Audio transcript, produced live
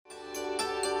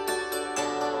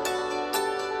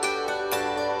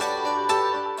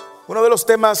Uno de los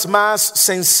temas más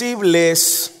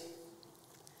sensibles,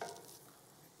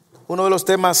 uno de los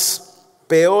temas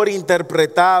peor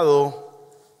interpretado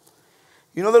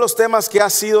y uno de los temas que ha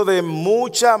sido de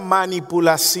mucha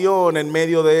manipulación en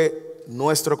medio de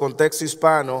nuestro contexto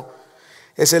hispano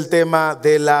es el tema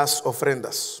de las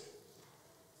ofrendas.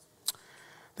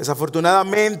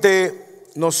 Desafortunadamente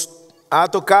nos ha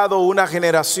tocado una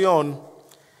generación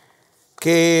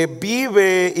que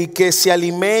vive y que se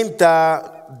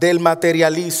alimenta del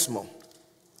materialismo.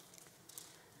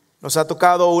 Nos ha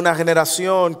tocado una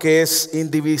generación que es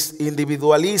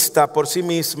individualista por sí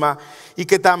misma y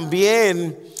que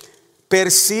también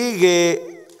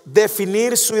persigue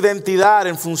definir su identidad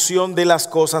en función de las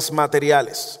cosas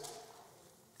materiales.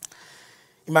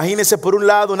 Imagínese por un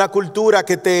lado una cultura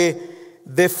que te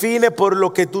define por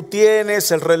lo que tú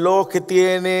tienes, el reloj que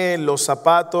tienes, los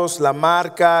zapatos, la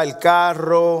marca, el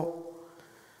carro.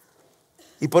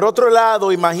 Y por otro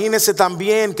lado, imagínese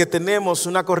también que tenemos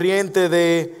una corriente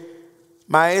de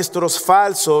maestros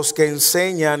falsos que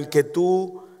enseñan que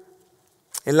tú,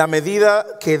 en la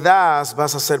medida que das,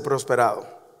 vas a ser prosperado.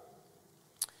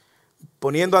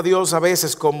 Poniendo a Dios a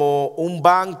veces como un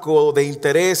banco de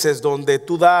intereses donde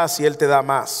tú das y Él te da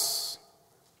más.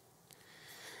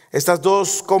 Estas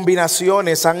dos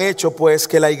combinaciones han hecho pues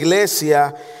que la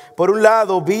iglesia, por un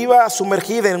lado, viva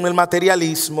sumergida en el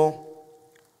materialismo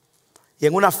y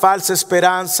en una falsa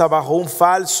esperanza bajo un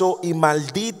falso y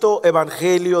maldito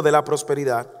evangelio de la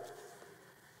prosperidad.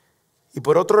 Y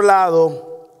por otro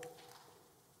lado,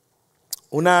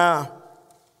 una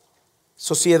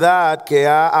sociedad que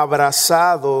ha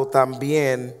abrazado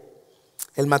también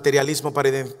el materialismo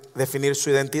para definir su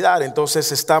identidad.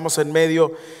 Entonces estamos en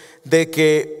medio de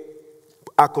que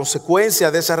a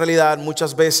consecuencia de esa realidad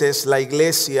muchas veces la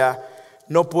iglesia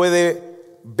no puede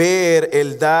ver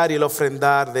el dar y el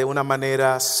ofrendar de una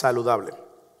manera saludable.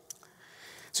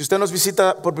 Si usted nos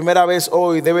visita por primera vez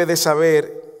hoy, debe de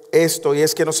saber esto, y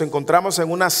es que nos encontramos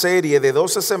en una serie de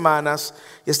 12 semanas,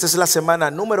 y esta es la semana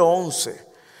número 11,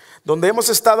 donde hemos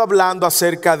estado hablando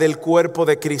acerca del cuerpo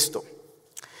de Cristo.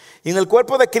 Y en el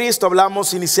cuerpo de Cristo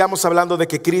iniciamos hablando de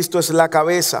que Cristo es la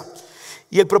cabeza.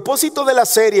 Y el propósito de la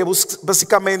serie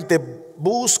básicamente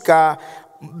busca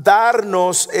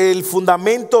darnos el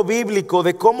fundamento bíblico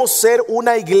de cómo ser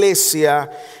una iglesia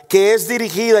que es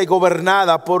dirigida y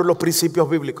gobernada por los principios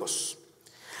bíblicos.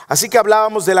 Así que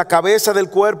hablábamos de la cabeza del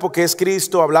cuerpo, que es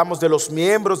Cristo, hablamos de los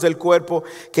miembros del cuerpo,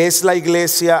 que es la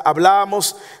iglesia,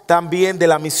 hablábamos también de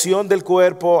la misión del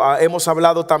cuerpo, hemos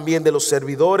hablado también de los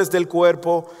servidores del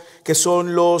cuerpo, que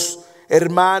son los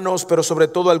hermanos, pero sobre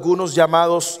todo algunos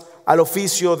llamados al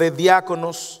oficio de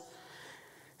diáconos.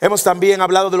 Hemos también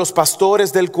hablado de los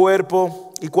pastores del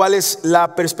cuerpo y cuál es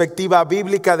la perspectiva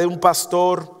bíblica de un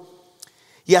pastor.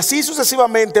 Y así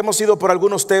sucesivamente hemos ido por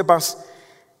algunos temas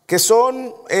que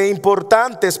son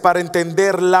importantes para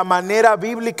entender la manera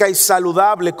bíblica y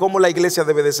saludable como la iglesia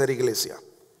debe de ser iglesia.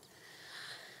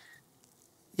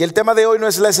 Y el tema de hoy no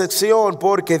es la excepción,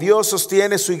 porque Dios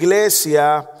sostiene su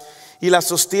iglesia y la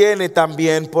sostiene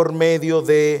también por medio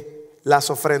de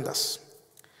las ofrendas.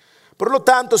 Por lo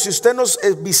tanto, si usted nos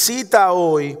visita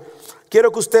hoy,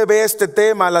 quiero que usted vea este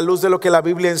tema a la luz de lo que la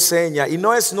Biblia enseña. Y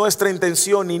no es nuestra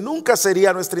intención, y nunca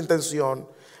sería nuestra intención,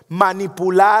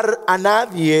 manipular a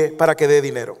nadie para que dé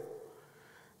dinero.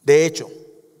 De hecho,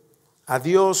 a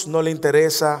Dios no le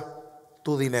interesa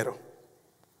tu dinero.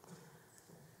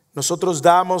 Nosotros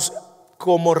damos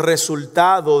como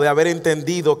resultado de haber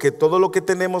entendido que todo lo que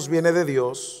tenemos viene de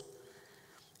Dios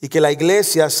y que la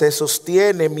iglesia se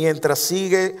sostiene mientras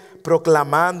sigue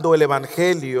proclamando el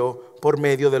evangelio por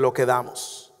medio de lo que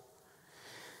damos.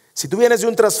 Si tú vienes de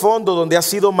un trasfondo donde has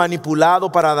sido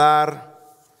manipulado para dar,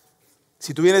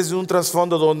 si tú vienes de un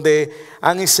trasfondo donde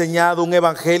han enseñado un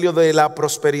evangelio de la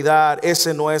prosperidad,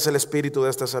 ese no es el espíritu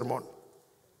de este sermón.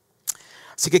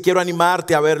 Así que quiero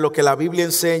animarte a ver lo que la Biblia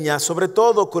enseña, sobre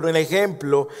todo con el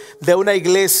ejemplo de una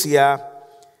iglesia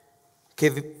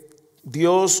que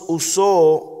Dios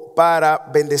usó para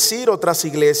bendecir otras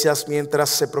iglesias mientras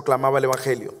se proclamaba el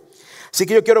evangelio. Así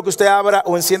que yo quiero que usted abra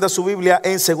o encienda su Biblia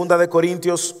en 2 de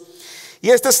Corintios.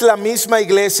 Y esta es la misma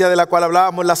iglesia de la cual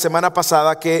hablábamos la semana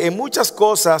pasada, que en muchas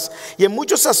cosas y en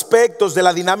muchos aspectos de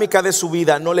la dinámica de su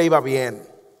vida no le iba bien.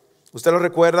 ¿Usted lo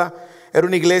recuerda? Era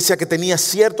una iglesia que tenía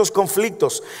ciertos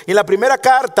conflictos. Y en la primera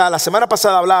carta, la semana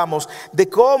pasada, hablábamos de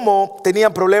cómo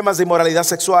tenían problemas de inmoralidad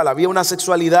sexual. Había una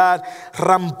sexualidad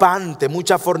rampante,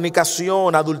 mucha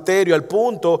fornicación, adulterio, al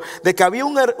punto de que había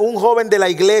un joven de la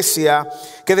iglesia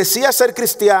que decía ser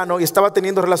cristiano y estaba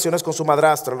teniendo relaciones con su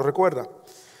madrastra. ¿Lo recuerda?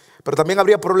 Pero también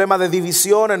habría problemas de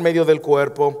división en medio del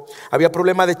cuerpo. Había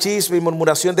problemas de chisme y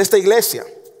murmuración de esta iglesia.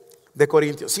 de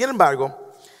Corintios. Sin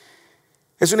embargo,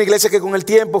 es una iglesia que con el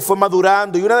tiempo fue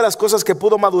madurando, y una de las cosas que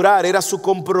pudo madurar era su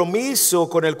compromiso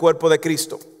con el cuerpo de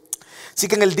Cristo. Así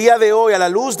que en el día de hoy, a la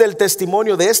luz del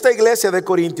testimonio de esta iglesia de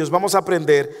Corintios, vamos a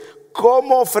aprender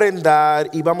cómo ofrendar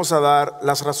y vamos a dar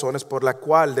las razones por las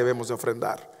cuales debemos de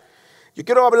ofrendar. Yo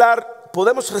quiero hablar,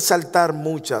 podemos resaltar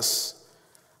muchas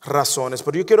razones,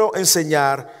 pero yo quiero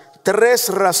enseñar 3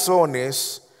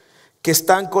 razones que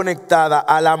están conectadas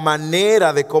a la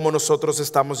manera de cómo nosotros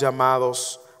estamos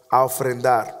llamados a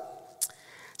ofrendar.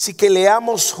 Así que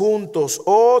leamos juntos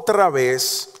otra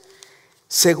vez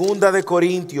Segunda de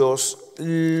Corintios,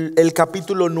 el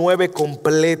capítulo 9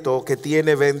 completo, que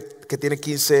tiene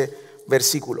 15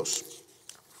 versículos.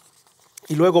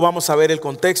 Y luego vamos a ver el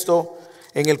contexto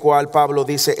en el cual Pablo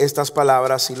dice estas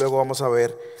palabras, y luego vamos a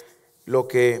ver lo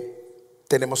que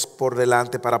tenemos por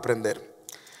delante para aprender.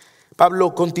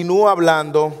 Pablo continúa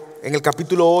hablando. En el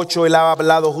capítulo 8 él ha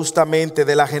hablado justamente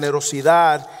de la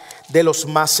generosidad de los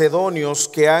macedonios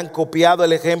que han copiado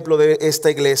el ejemplo de esta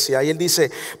iglesia. Y él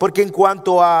dice: porque en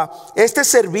cuanto a este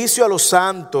servicio a los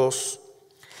santos,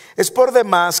 es por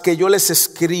demás que yo les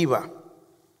escriba,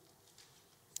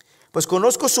 pues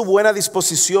conozco su buena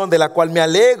disposición, de la cual me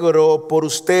alegro por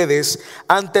ustedes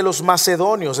ante los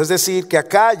macedonios. Es decir, que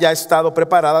acá ya ha estado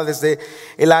preparada desde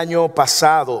el año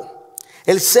pasado.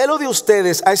 El celo de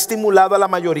ustedes ha estimulado a la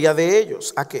mayoría de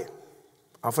ellos. ¿A qué?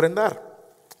 A ofrendar.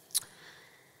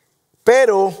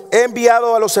 Pero he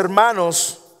enviado a los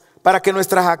hermanos para que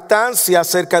nuestra jactancia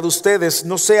acerca de ustedes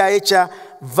no sea hecha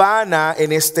vana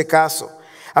en este caso,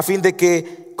 a fin de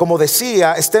que, como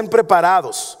decía, estén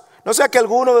preparados. No sea que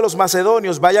alguno de los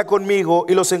macedonios vaya conmigo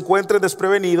y los encuentre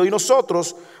desprevenidos, y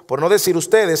nosotros, por no decir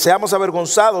ustedes, seamos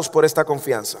avergonzados por esta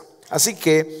confianza. Así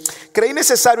que creí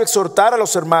necesario exhortar a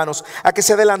los hermanos a que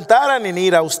se adelantaran en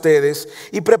ir a ustedes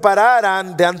y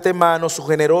prepararan de antemano su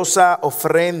generosa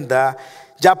ofrenda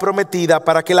ya prometida,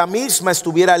 para que la misma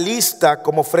estuviera lista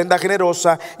como ofrenda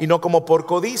generosa y no como por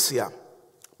codicia.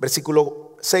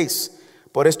 Versículo 6.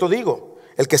 Por esto digo: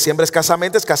 el que siembra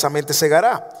escasamente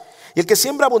segará, y el que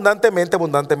siembra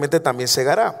abundantemente también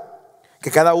segará. Que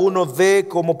cada uno dé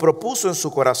como propuso en su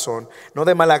corazón, no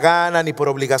de mala gana ni por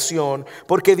obligación,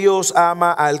 porque Dios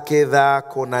ama al que da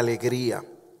con alegría.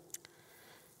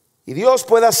 Y Dios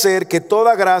puede hacer que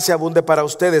toda gracia abunde para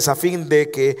ustedes, a fin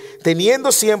de que,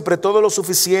 teniendo siempre todo lo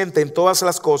suficiente en todas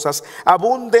las cosas,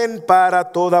 abunden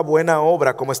para toda buena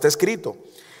obra, como está escrito: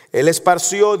 Él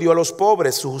esparció, dio a los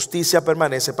pobres, su justicia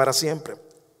permanece para siempre.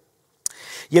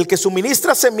 Y el que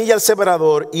suministra semilla al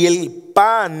sembrador y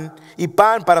pan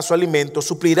para su alimento,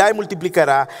 suplirá y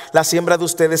multiplicará la siembra de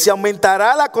ustedes y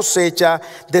aumentará la cosecha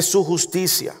de su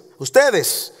justicia.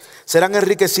 Ustedes serán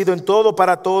enriquecidos en todo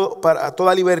para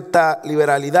toda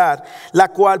liberalidad,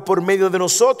 la cual por medio de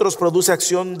nosotros produce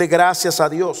acción de gracias a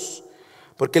Dios.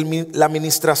 Porque la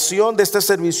administración de este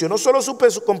servicio no solo suple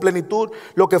con plenitud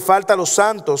lo que falta a los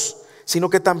santos, sino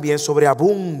que también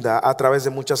sobreabunda a través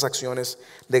de muchas acciones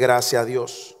de gracia a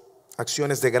Dios.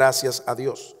 Acciones de gracias a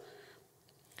Dios.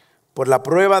 Por la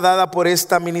prueba dada por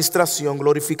esta administración,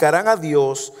 glorificarán a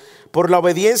Dios por la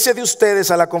obediencia de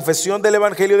ustedes a la confesión del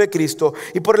Evangelio de Cristo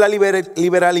y por la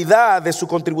liberalidad de su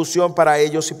contribución para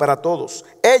ellos y para todos.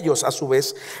 Ellos, a su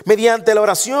vez, mediante la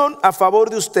oración a favor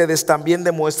de ustedes, también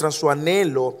demuestran su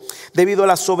anhelo debido a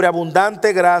la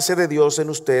sobreabundante gracia de Dios en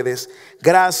ustedes.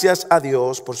 Gracias a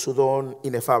Dios por su don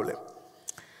inefable.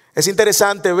 Es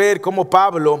interesante ver cómo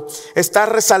Pablo está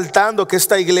resaltando que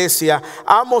esta iglesia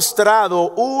ha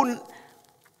mostrado un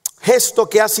gesto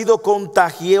que ha sido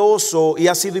contagioso y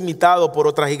ha sido imitado por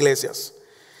otras iglesias.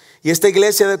 Y esta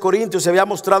iglesia de Corintios se había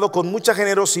mostrado con mucha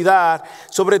generosidad,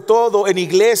 sobre todo en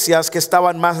iglesias que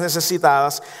estaban más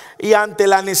necesitadas y ante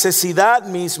la necesidad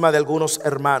misma de algunos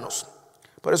hermanos.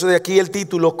 Por eso de aquí el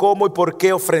título, ¿cómo y por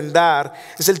qué ofrendar?,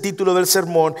 es el título del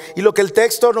sermón. Y lo que el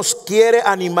texto nos quiere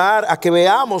animar a que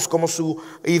veamos como su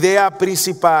idea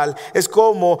principal es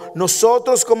cómo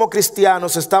nosotros como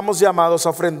cristianos estamos llamados a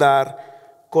ofrendar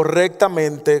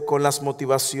correctamente, con las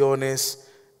motivaciones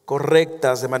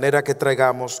correctas, de manera que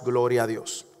traigamos gloria a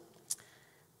Dios.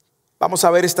 Vamos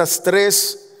a ver estas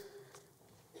 3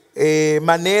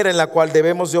 manera en la cual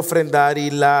debemos de ofrendar y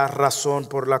la razón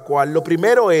por la cual. Lo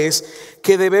primero es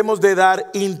que debemos de dar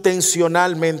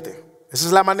intencionalmente. Esa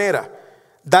es la manera: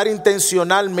 dar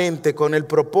intencionalmente con el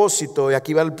propósito, y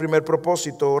aquí va el primer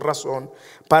propósito o razón,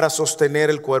 para sostener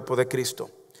el cuerpo de Cristo.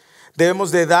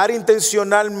 Debemos de dar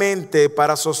intencionalmente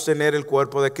para sostener el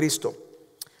cuerpo de Cristo.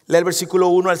 Lee el versículo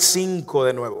 1 al 5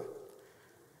 de nuevo.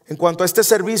 En cuanto a este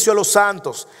servicio a los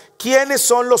santos, ¿quiénes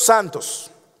son los santos?,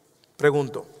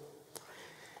 pregunto.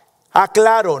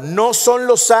 Aclaro, no son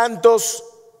los santos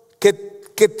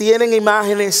que tienen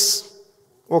imágenes.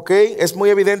 Ok, es muy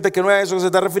evidente que no es a eso que se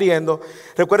está refiriendo.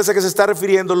 Recuérdese que se está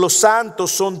refiriendo, los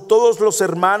santos son todos los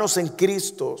hermanos en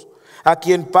Cristo, a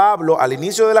quien Pablo al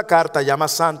inicio de la carta llama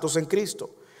santos en Cristo.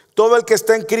 Todo el que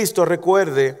está en Cristo,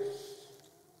 recuerde,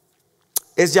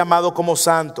 es llamado como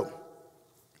santo.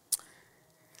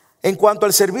 En cuanto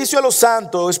al servicio a los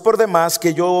santos, es por demás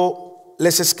que yo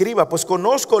les escriba, pues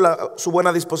conozco su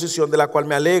buena disposición, de la cual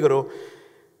me alegro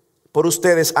por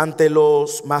ustedes ante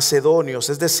los macedonios,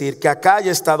 es decir, que acá haya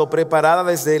estado preparada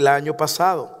desde el año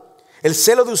pasado. El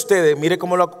celo de ustedes, mire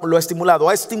cómo lo ha estimulado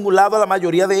a la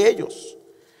mayoría de ellos.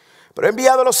 Pero he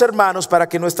enviado a los hermanos para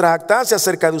que nuestra jactancia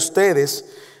acerca de ustedes,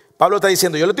 Pablo está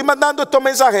diciendo, yo le estoy mandando estos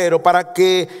mensajeros para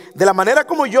que de la manera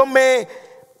como yo me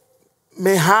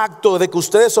jacto de que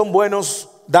ustedes son buenos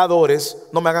dadores,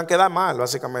 no me hagan quedar mal,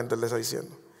 básicamente él le está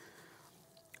diciendo.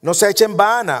 No se echen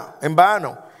en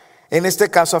vano. En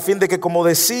este caso, a fin de que, como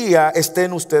decía,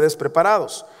 estén ustedes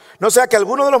preparados. No sea que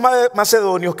alguno de los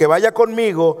macedonios que vaya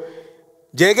conmigo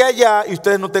llegue allá y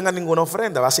ustedes no tengan ninguna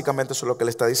ofrenda. Básicamente eso es lo que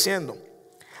le está diciendo.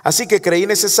 Así que creí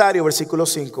necesario, versículo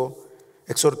 5,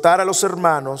 exhortar a los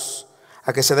hermanos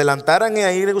a que se adelantaran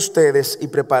a ir ustedes y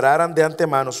prepararan de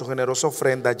antemano su generosa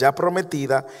ofrenda ya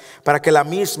prometida, para que la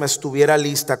misma estuviera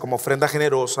lista como ofrenda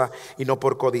generosa y no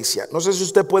por codicia. No sé si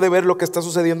usted puede ver lo que está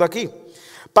sucediendo aquí.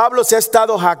 Pablo se ha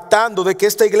estado jactando de que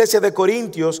esta iglesia de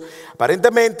Corintios,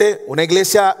 aparentemente una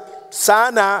iglesia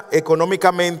sana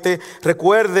económicamente.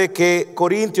 Recuerde que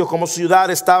Corintios como ciudad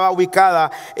estaba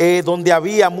ubicada donde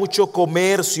había mucho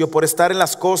comercio por estar en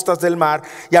las costas del mar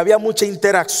y había mucha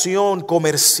interacción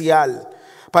comercial.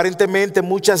 Aparentemente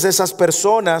muchas de esas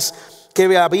personas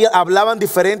que hablaban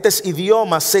diferentes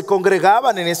idiomas se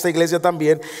congregaban en esta iglesia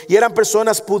también, y eran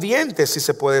personas pudientes, si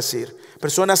se puede decir,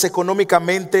 personas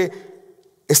económicamente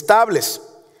estables.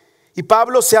 Y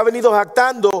Pablo se ha venido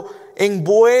jactando en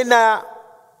buen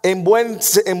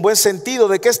sentido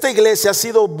de que esta iglesia ha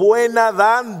sido buena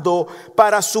dando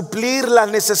para suplir las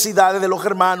necesidades de los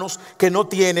hermanos que no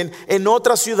tienen en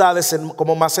otras ciudades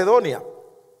como Macedonia.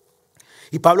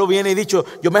 Y Pablo viene y dicho,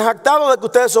 yo me he jactado de que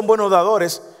ustedes son buenos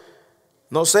dadores.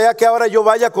 No sea que ahora yo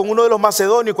vaya con uno de los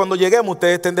macedonios y cuando lleguemos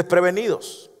ustedes estén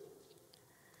desprevenidos.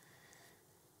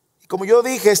 Como yo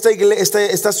dije,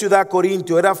 esta ciudad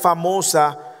Corintio era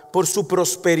famosa por su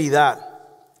prosperidad.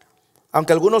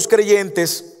 Aunque algunos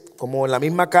creyentes, como en la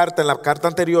misma carta, en la carta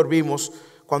anterior vimos,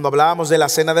 cuando hablábamos de la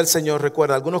cena del Señor,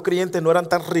 recuerda, algunos creyentes no eran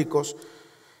tan ricos,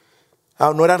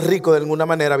 no eran ricos de ninguna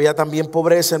manera, había también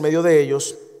pobreza en medio de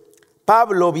ellos.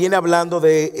 Pablo viene hablando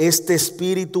de este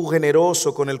espíritu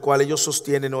generoso con el cual ellos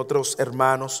sostienen otros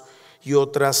hermanos y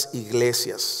otras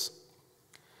iglesias.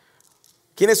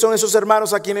 ¿Quiénes son esos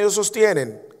hermanos a quienes ellos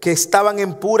sostienen? Que estaban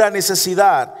en pura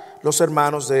necesidad, los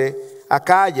hermanos de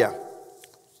Acaya.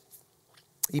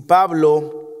 Y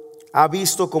Pablo ha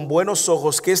visto con buenos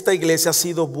ojos que esta iglesia ha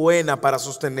sido buena para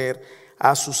sostener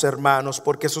a sus hermanos,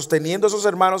 porque sosteniendo a esos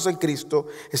hermanos en Cristo,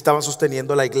 estaban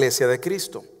sosteniendo la iglesia de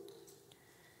Cristo.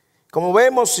 Como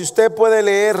vemos, si usted puede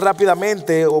leer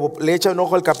rápidamente o le echa un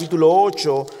ojo al capítulo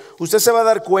 8, usted se va a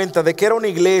dar cuenta de que era una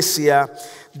iglesia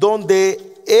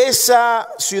donde esa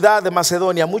ciudad de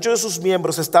Macedonia, muchos de sus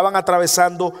miembros estaban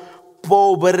atravesando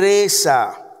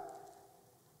pobreza.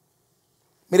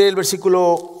 Mire el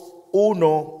versículo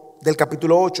 1 del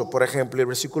capítulo 8, por ejemplo, y el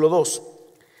versículo 2.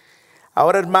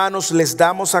 Ahora, hermanos, les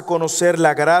damos a conocer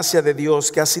la gracia de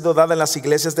Dios que ha sido dada en las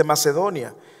iglesias de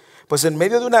Macedonia. Pues en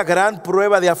medio de una gran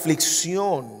prueba de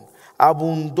aflicción,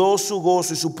 abundó su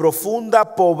gozo y su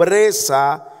profunda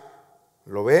pobreza,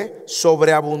 ¿lo ve?,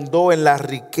 sobreabundó en la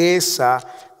riqueza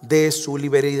de su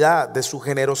liberalidad, de su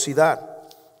generosidad.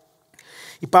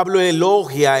 Y Pablo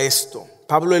elogia esto.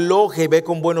 Pablo elogia y ve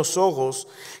con buenos ojos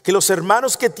que los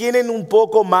hermanos que tienen un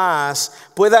poco más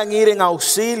puedan ir en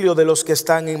auxilio de los que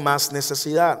están en más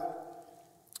necesidad.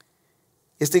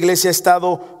 Esta iglesia ha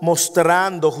estado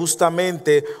mostrando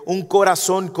justamente un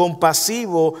corazón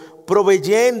compasivo,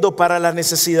 proveyendo para las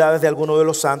necesidades de algunos de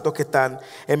los santos que están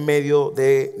en medio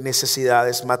de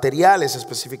necesidades materiales,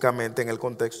 específicamente en el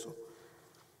contexto.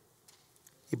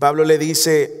 Y Pablo le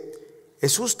dice,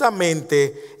 es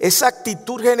justamente esa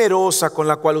actitud generosa con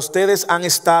la cual ustedes han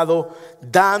estado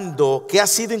dando, que ha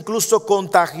sido incluso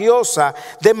contagiosa,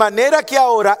 de manera que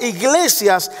ahora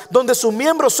iglesias donde sus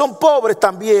miembros son pobres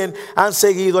también han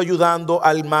seguido ayudando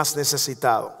al más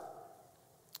necesitado.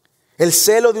 El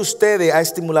celo de ustedes ha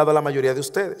estimulado a la mayoría de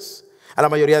ustedes, a la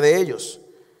mayoría de ellos.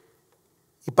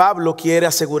 Y Pablo quiere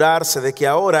asegurarse de que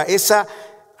ahora esa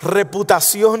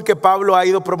reputación que Pablo ha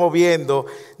ido promoviendo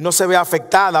no se vea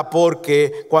afectada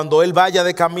porque cuando él vaya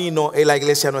de camino la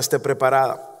iglesia no esté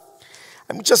preparada.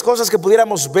 Hay muchas cosas que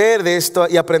pudiéramos ver de esto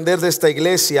y aprender de esta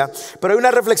iglesia, pero hay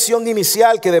una reflexión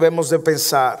inicial que debemos de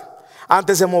pensar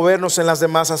antes de movernos en los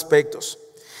demás aspectos.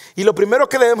 Y lo primero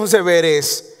que debemos de ver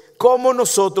es cómo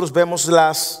nosotros vemos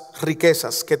las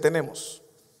riquezas que tenemos.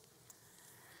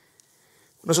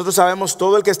 Nosotros sabemos,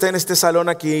 todo el que está en este salón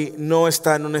aquí no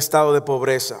está en un estado de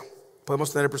pobreza.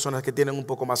 Podemos tener personas que tienen un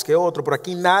poco más que otro, pero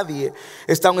aquí nadie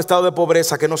está en un estado de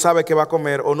pobreza que no sabe qué va a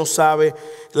comer, o no sabe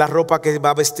la ropa que va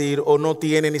a vestir, o no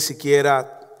tiene ni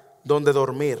siquiera dónde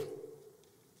dormir.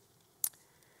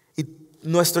 Y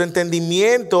nuestro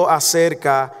entendimiento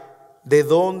acerca de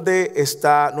dónde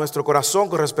está nuestro corazón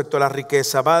con respecto a la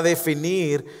riqueza va a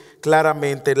definir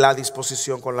claramente la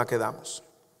disposición con la que damos.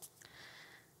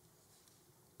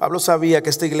 Pablo sabía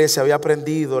que esta iglesia había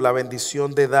aprendido la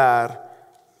bendición de dar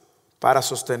para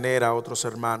sostener a otros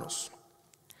hermanos,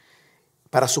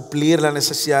 para suplir las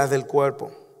necesidades del cuerpo,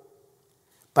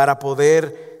 para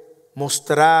poder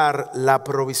mostrar la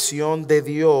provisión de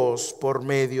Dios por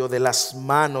medio de las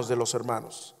manos de los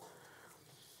hermanos.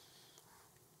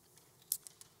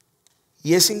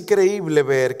 Y es increíble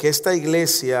ver que esta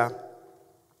iglesia,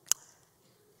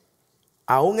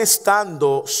 aún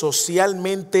estando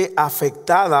socialmente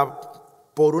afectada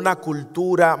por una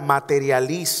cultura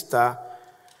materialista,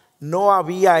 no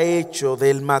había hecho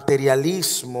del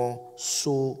materialismo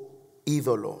su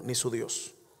ídolo ni su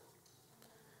Dios.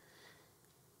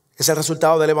 Es el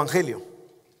resultado del evangelio,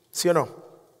 ¿sí o no?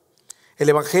 El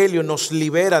evangelio nos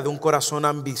libera de un corazón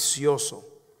ambicioso.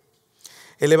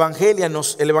 El evangelio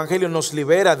nos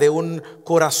libera de un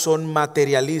corazón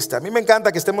materialista. A mí me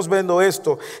encanta que estemos viendo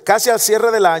esto casi al cierre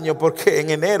del año, porque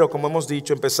en enero, como hemos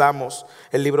dicho, empezamos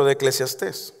el libro de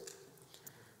Eclesiastés,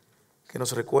 que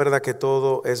nos recuerda que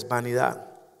todo es vanidad.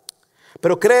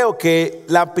 Pero creo que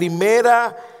la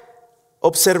primera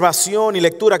observación y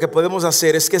lectura que podemos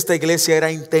hacer es que esta iglesia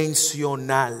era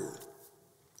intencional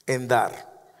en dar,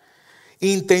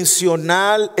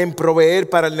 intencional en proveer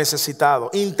para el necesitado,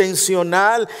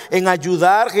 intencional en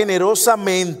ayudar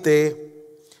generosamente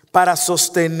para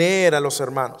sostener a los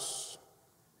hermanos.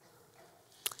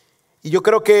 Y yo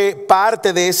creo que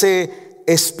parte de ese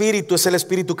espíritu es el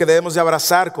espíritu que debemos de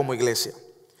abrazar como iglesia.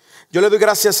 Yo le doy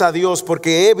gracias a Dios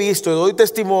porque he visto y doy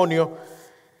testimonio,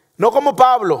 no como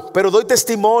Pablo, pero doy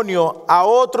testimonio a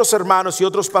otros hermanos y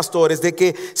otros pastores de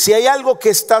que si hay algo que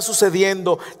está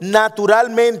sucediendo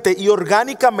naturalmente y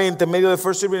orgánicamente en medio de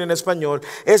First Serving en español,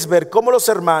 es ver cómo los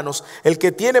hermanos, el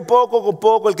que tiene poco con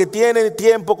poco, el que tiene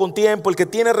tiempo con tiempo, el que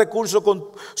tiene recurso con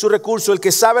su recurso, el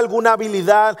que sabe alguna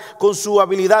habilidad con su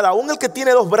habilidad, aún el que tiene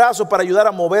 2 brazos para ayudar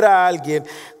a mover a alguien,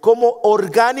 cómo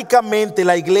orgánicamente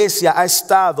la iglesia ha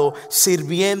estado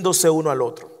sirviéndose uno al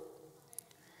otro.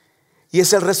 Y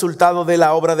es el resultado de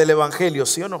la obra del evangelio,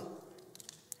 ¿sí o no?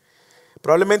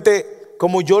 Probablemente,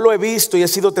 como yo lo he visto y he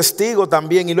sido testigo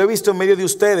también, y lo he visto en medio de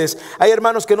ustedes, hay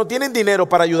hermanos que no tienen dinero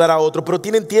para ayudar a otro, pero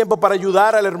tienen tiempo para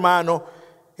ayudar al hermano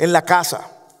en la casa.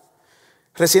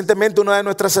 Recientemente una de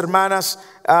nuestras hermanas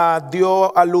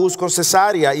dio a luz con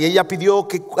cesárea y ella pidió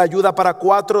ayuda para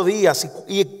 4 días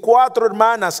y 4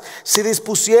 hermanas se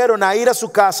dispusieron a ir a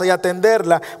su casa y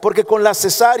atenderla, porque con la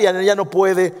cesárea ella no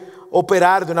puede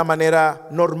operar de una manera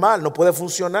normal, no puede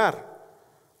funcionar.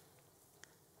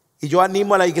 Y yo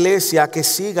animo a la iglesia a que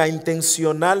siga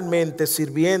intencionalmente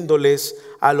sirviéndoles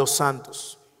a los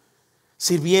santos,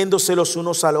 sirviéndose los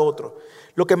unos al otro.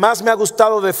 Lo que más me ha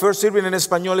gustado de First Serving en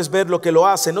español es ver lo que lo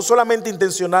hacen, no solamente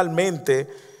intencionalmente,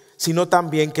 sino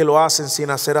también que lo hacen sin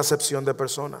hacer acepción de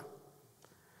persona.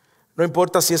 No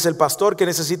importa si es el pastor que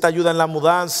necesita ayuda en la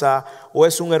mudanza o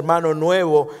es un hermano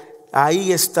nuevo,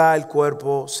 ahí está el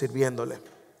cuerpo sirviéndole.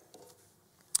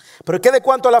 Pero ¿qué de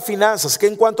cuanto a las finanzas? ¿Qué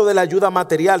en cuanto de la ayuda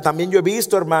material? También yo he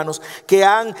visto hermanos que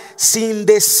sin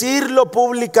decirlo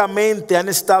públicamente, han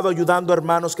estado ayudando a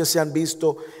hermanos que se han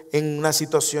visto en una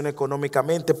situación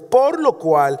económicamente. Por lo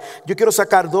cual yo quiero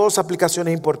sacar 2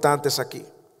 aplicaciones importantes aquí.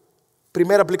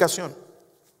 Primera aplicación: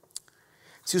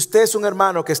 si usted es un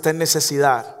hermano que está en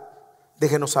necesidad,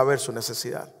 déjenos saber su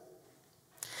necesidad.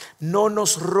 No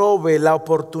nos robe la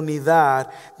oportunidad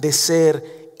de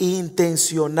ser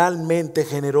intencionalmente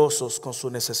generosos con su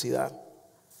necesidad.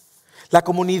 La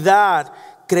comunidad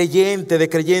creyente de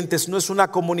creyentes no es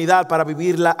una comunidad para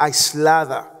vivirla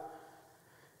aislada.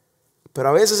 Pero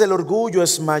a veces el orgullo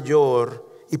es mayor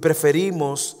y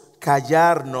preferimos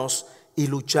callarnos y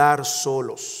luchar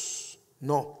solos.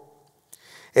 No.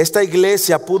 Esta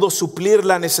iglesia pudo suplir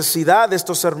la necesidad de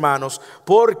estos hermanos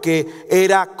porque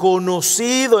era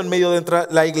conocido en medio de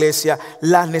la iglesia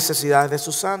las necesidades de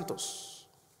sus santos.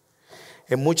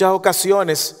 En muchas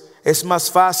ocasiones es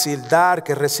más fácil dar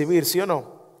que recibir, ¿sí o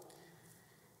no?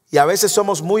 Y a veces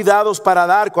somos muy dados para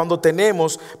dar cuando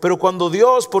tenemos, pero cuando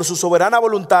Dios por su soberana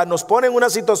voluntad nos pone en una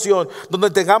situación donde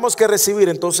tengamos que recibir,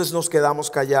 entonces nos quedamos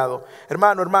callados.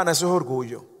 Hermano, hermana, eso es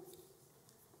orgullo.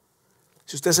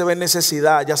 Si usted se ve en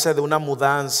necesidad, ya sea de una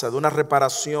mudanza, de una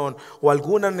reparación o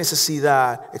alguna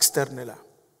necesidad, extérnela.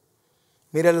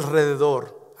 Mire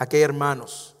alrededor, aquí hay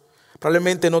hermanos.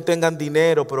 Probablemente no tengan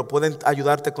dinero, pero pueden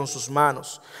ayudarte con sus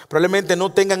manos. Probablemente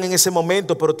no tengan en ese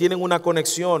momento, pero tienen una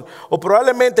conexión. O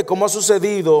probablemente, como ha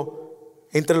sucedido,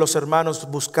 entre los hermanos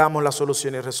buscamos la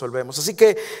solución y resolvemos. Así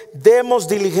que demos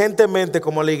diligentemente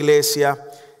como la iglesia,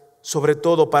 sobre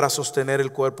todo para sostener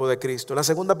el cuerpo de Cristo. La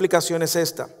segunda aplicación es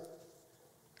esta.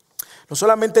 No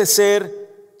solamente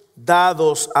ser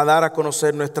dados a dar a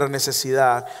conocer nuestra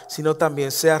necesidad, sino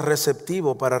también sea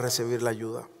receptivo para recibir la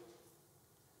ayuda.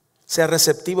 Sea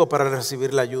receptivo para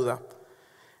recibir la ayuda.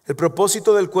 El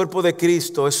propósito del cuerpo de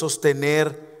Cristo es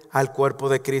sostener al cuerpo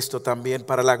de Cristo también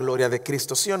para la gloria de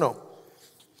Cristo, ¿sí o no?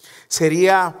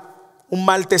 Sería un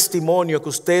mal testimonio que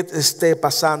usted esté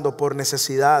pasando por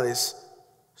necesidades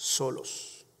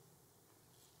solos.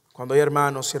 Cuando hay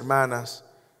hermanos y hermanas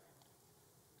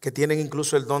que tienen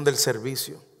incluso el don del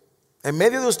servicio. En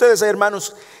medio de ustedes hay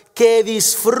hermanos que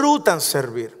disfrutan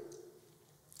servir.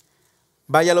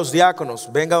 Vaya a los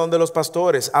diáconos, venga donde los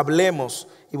pastores, hablemos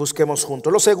y busquemos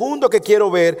juntos. Lo segundo que quiero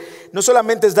ver no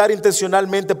solamente es dar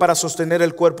intencionalmente para sostener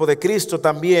el cuerpo de Cristo,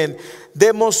 también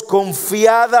demos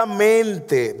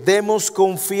confiadamente.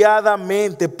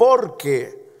 ¿Por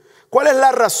qué? ¿Cuál es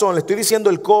la razón? Le estoy diciendo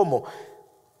el cómo.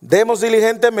 Demos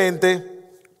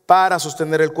diligentemente para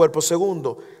sostener el cuerpo.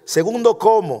 Segundo,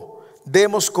 ¿cómo?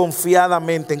 Demos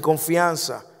confiadamente, en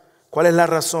confianza. ¿Cuál es la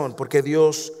razón? Porque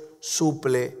Dios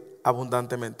suple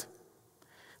abundantemente.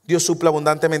 Dios suple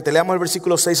abundantemente. Leamos el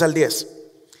versículo 6 al 10.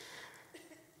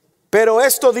 Pero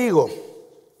esto digo: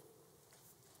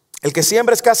 el que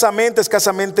siembra escasamente,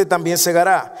 escasamente también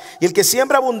segará. Y el que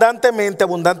siembra abundantemente,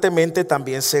 abundantemente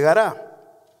también segará.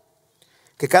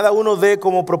 Que cada uno dé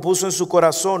como propuso en su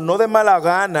corazón, no de mala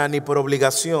gana ni por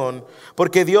obligación,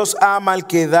 porque Dios ama al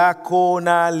que da con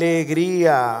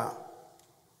alegría.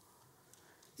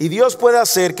 Y Dios puede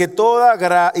hacer que toda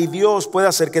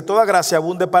gracia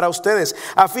abunde para ustedes,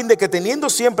 a fin de que teniendo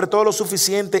siempre todo lo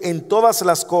suficiente en todas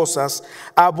las cosas,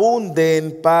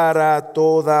 abunden para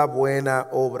toda buena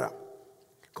obra.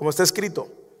 Como está escrito: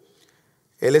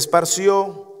 Él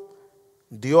esparció,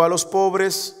 dio a los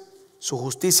pobres, su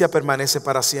justicia permanece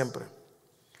para siempre.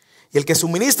 Y el que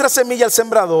suministra semilla al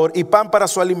sembrador y pan para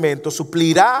su alimento,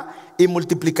 suplirá y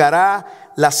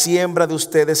multiplicará la siembra de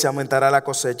ustedes y aumentará la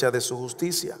cosecha de su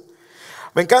justicia.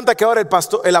 Me encanta que ahora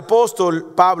el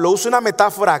apóstol Pablo usa una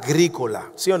metáfora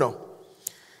agrícola, ¿sí o no?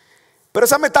 Pero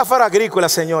esa metáfora agrícola,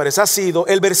 señores, ha sido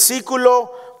el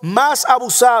versículo más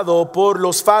abusado por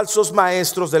los falsos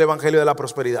maestros del evangelio de la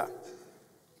prosperidad.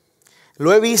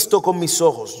 Lo he visto con mis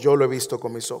ojos, yo lo he visto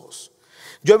con mis ojos.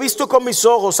 Yo he visto con mis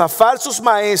ojos a falsos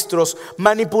maestros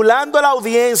manipulando a la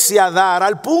audiencia a dar,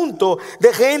 al punto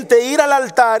de gente ir al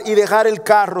altar y dejar el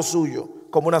carro suyo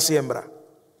como una siembra.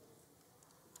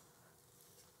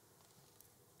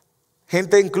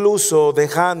 Gente incluso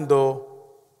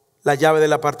dejando la llave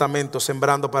del apartamento,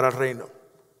 sembrando para el reino.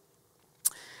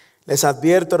 Les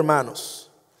advierto,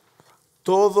 hermanos,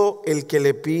 todo el que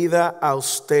le pida a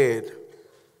usted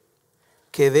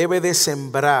que debe de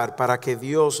sembrar para que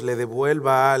Dios le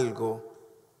devuelva algo,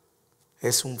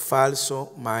 es un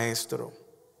falso maestro.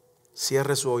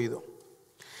 Cierre su oído.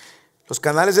 Los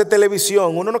canales de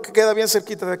televisión, uno que queda bien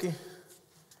cerquita de aquí,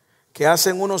 que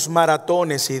hacen unos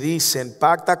maratones y dicen: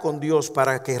 pacta con Dios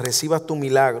para que recibas tu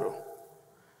milagro.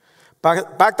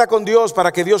 Pacta con Dios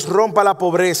para que Dios rompa la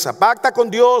pobreza. Pacta con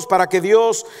Dios para que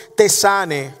Dios te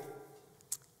sane.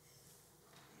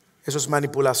 Eso es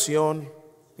manipulación.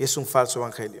 Y es un falso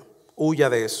evangelio. Huya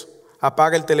de eso.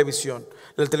 Apaga el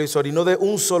televisor y no de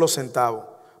un solo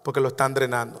centavo, porque lo están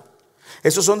drenando.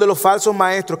 Esos son de los falsos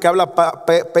maestros que habla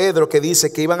Pedro, que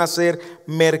dice que iban a hacer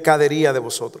mercadería de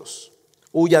vosotros.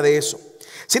 Huya de eso.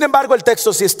 Sin embargo, el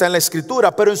texto sí está en la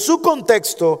escritura, pero en su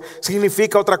contexto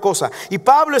significa otra cosa. Y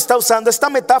Pablo está usando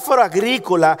esta metáfora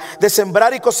agrícola de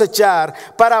sembrar y cosechar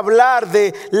para hablar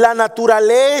de la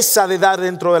naturaleza de dar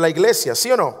dentro de la iglesia,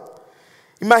 ¿sí o no?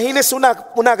 Imagínese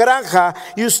una granja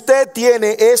y usted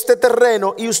tiene este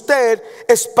terreno y usted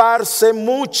esparce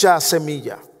mucha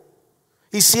semilla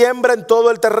y siembra en todo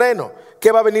el terreno.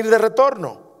 ¿Qué va a venir de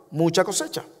retorno? Mucha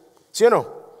cosecha, ¿sí o no?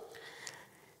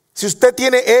 Si usted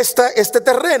tiene este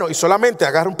terreno y solamente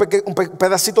agarra un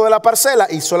pedacito de la parcela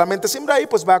y solamente siembra ahí,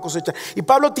 pues va a cosechar. Y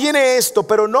Pablo tiene esto,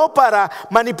 pero no para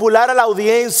manipular a la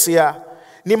audiencia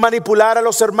ni manipular a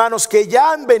los hermanos que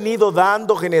ya han venido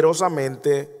dando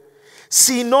generosamente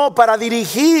sino para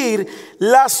dirigir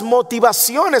las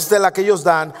motivaciones de las que ellos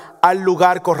dan al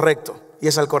lugar correcto, y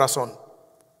es al corazón.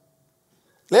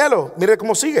 Léalo, mire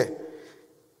cómo sigue.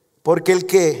 Porque el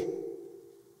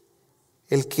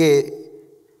que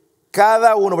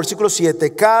cada uno, versículo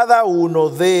 7, cada uno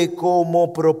dé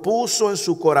como propuso en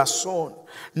su corazón,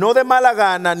 no de mala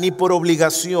gana ni por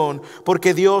obligación,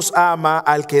 porque Dios ama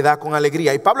al que da con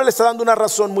alegría. Y Pablo le está dando una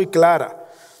razón muy clara.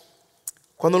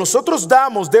 Cuando nosotros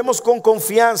demos con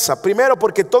confianza. Primero,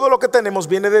 porque todo lo que tenemos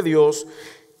viene de Dios,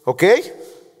 ¿ok?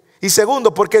 Y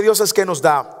segundo, porque Dios es que nos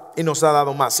da y nos ha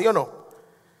dado más, ¿sí o no?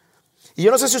 Y yo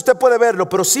no sé si usted puede verlo,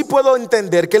 pero sí puedo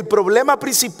entender que el problema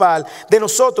principal de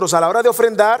nosotros a la hora de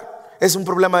ofrendar es un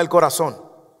problema del corazón.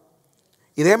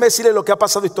 Y déjeme decirle lo que ha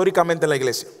pasado históricamente en la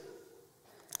iglesia.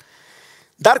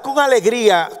 Dar con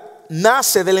alegría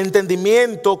nace del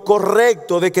entendimiento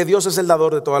correcto de que Dios es el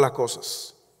dador de todas las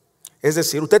cosas. Es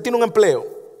decir, usted tiene un empleo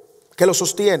que lo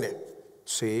sostiene.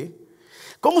 Sí.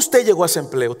 ¿Cómo usted llegó a ese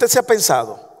empleo? ¿Usted se ha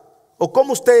pensado? ¿O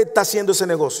cómo usted está haciendo ese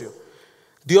negocio?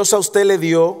 Dios a usted le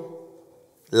dio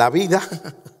la vida,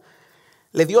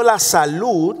 le dio la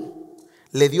salud,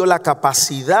 le dio la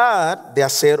capacidad de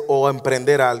hacer o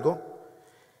emprender algo.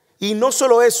 Y no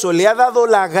solo eso, le ha dado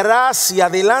la gracia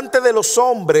delante de los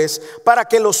hombres para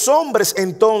que los hombres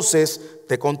entonces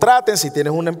te contraten si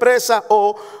tienes una empresa,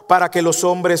 o para que los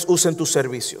hombres usen tus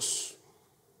servicios.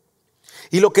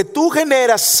 Y lo que tú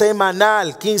generas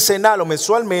semanal, quincenal o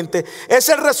mensualmente es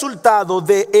el resultado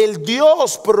de el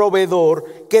Dios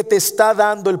proveedor que te está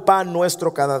dando el pan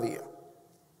nuestro cada día.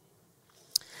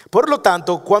 Por lo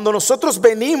tanto, cuando nosotros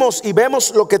venimos y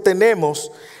vemos lo que tenemos,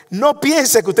 no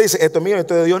piense que usted dice, esto es mío,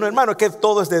 esto es de Dios. No, hermano, es que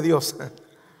todo es de Dios.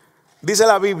 Dice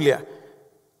la Biblia,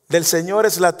 del Señor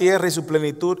es la tierra y su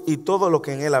plenitud y todo lo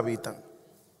que en él habitan.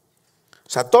 O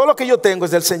sea, todo lo que yo tengo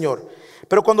es del Señor.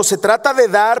 Pero cuando se trata de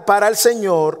dar para el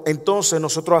Señor, entonces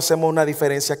nosotros hacemos una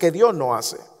diferencia que Dios no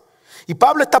hace. Y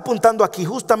Pablo está apuntando aquí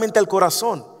justamente al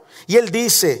corazón. Y él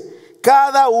dice,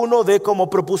 cada uno dé como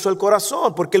propuso el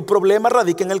corazón, porque el problema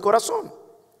radica en el corazón.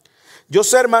 Yo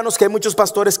sé, hermanos, que hay muchos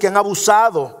pastores que han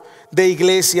abusado de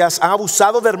iglesias, han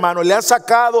abusado de hermanos, le han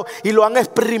sacado y lo han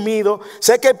exprimido.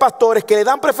 Sé que hay pastores que le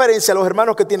dan preferencia a los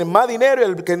hermanos que tienen más dinero, y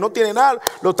el que no tiene nada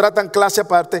lo tratan clase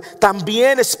aparte.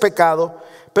 También es pecado,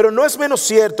 pero no es menos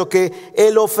cierto que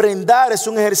el ofrendar es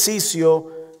un ejercicio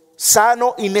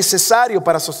sano y necesario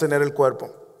para sostener el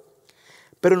cuerpo.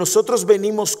 Pero nosotros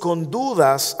venimos con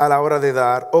dudas a la hora de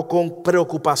dar o con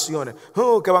preocupaciones.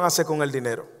 ¿Qué van a hacer con el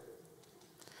dinero?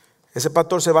 Ese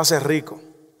pastor se va a hacer rico.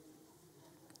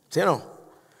 ¿Sí o no?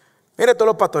 Mire, todos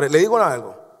los pastores, le digo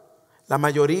algo. La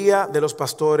mayoría de los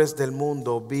pastores del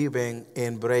mundo viven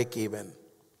en break-even.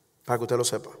 Para que usted lo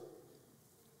sepa.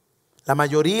 La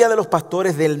mayoría de los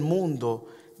pastores del mundo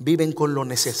viven con lo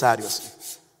necesario así.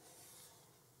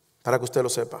 Para que usted lo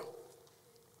sepa.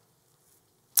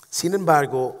 Sin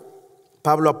embargo,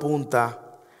 Pablo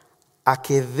apunta a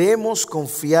que demos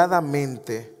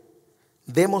confiadamente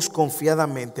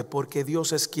porque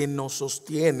Dios es quien nos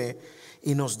sostiene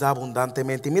y nos da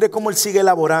abundantemente. Y mire cómo él sigue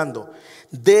elaborando.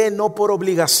 De no por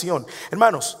obligación.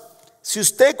 Hermanos, si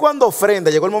usted cuando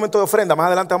ofrenda, llegó el momento de ofrenda, más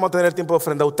adelante vamos a tener tiempo de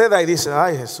ofrenda, usted da y dice,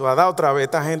 ay Jesús, ha dado otra vez,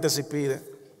 esta gente sí pide.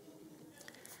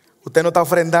 Usted no está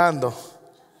ofrendando.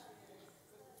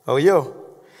 ¿Oyó?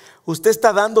 Usted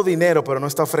está dando dinero, pero no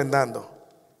está ofrendando.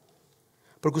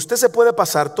 Porque usted se puede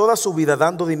pasar toda su vida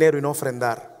dando dinero y no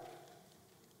ofrendar.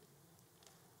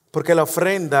 Porque la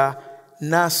ofrenda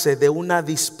nace de una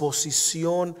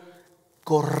disposición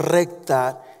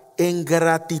correcta en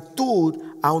gratitud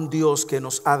a un Dios que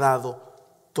nos ha dado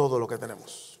todo lo que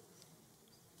tenemos.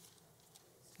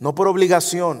 No por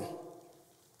obligación.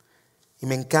 Y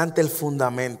me encanta el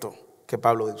fundamento que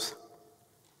Pablo dice.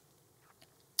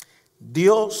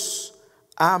 Dios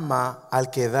ama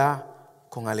al que da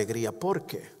con alegría. ¿Por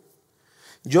qué?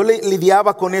 Yo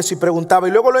lidiaba con eso y preguntaba,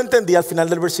 y luego lo entendí al final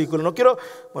del versículo.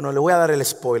 Le voy a dar el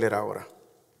spoiler ahora,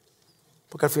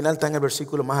 porque al final está en el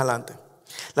versículo más adelante.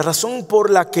 La razón por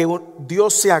la que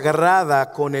Dios se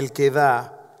agrada con el que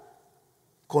da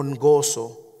con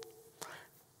gozo.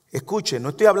 Escuchen, no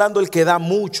estoy hablando del que da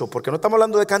mucho, porque no estamos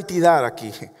hablando de cantidad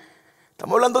aquí.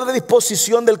 Estamos hablando de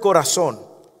disposición del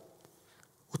corazón.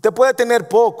 Usted puede tener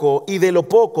poco y de lo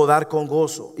poco dar con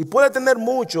gozo. Y puede tener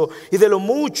mucho y de lo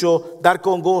mucho dar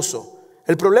con gozo.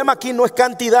 El problema aquí no es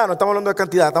cantidad, no estamos hablando de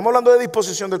cantidad, estamos hablando de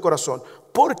disposición del corazón.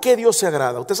 ¿Por qué Dios se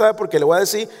agrada? Usted sabe por qué, le voy a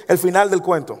decir el final del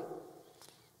cuento.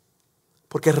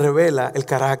 Porque revela el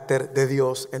carácter de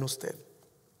Dios en usted.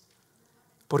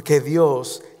 Porque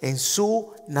Dios en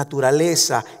su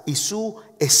naturaleza y su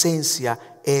esencia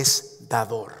es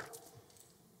dador.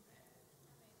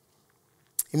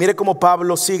 Y mire cómo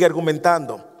Pablo sigue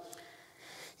argumentando.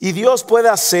 Y Dios puede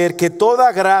hacer que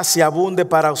toda gracia abunde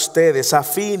para ustedes, a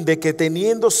fin de que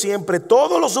teniendo siempre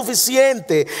todo lo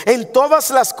suficiente en todas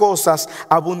las cosas,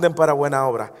 abunden para buena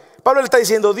obra. Pablo le está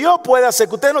diciendo, Dios puede hacer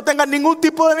que ustedes no tengan ningún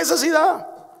tipo de necesidad.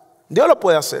 Dios lo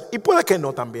puede hacer, y puede que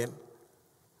no también.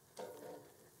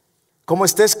 Como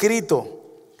está escrito.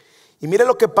 Y mire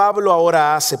lo que Pablo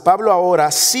ahora hace. Pablo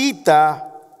ahora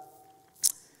cita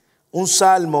un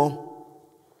salmo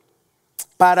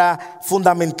para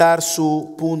fundamentar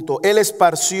su punto. Él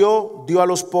esparció, dio a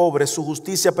los pobres, su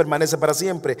justicia permanece para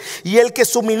siempre. Y el que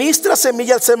suministra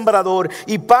semilla al sembrador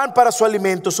y pan para su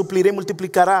alimento, suplirá y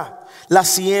multiplicará la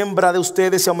siembra de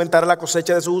ustedes y aumentará la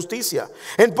cosecha de su justicia.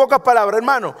 En pocas palabras,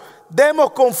 hermano,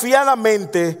 demos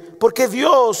confiadamente, porque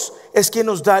Dios es quien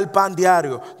nos da el pan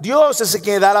diario. Dios es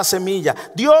quien da la semilla.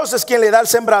 Dios es quien le da al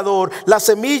sembrador la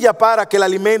semilla para que el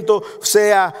alimento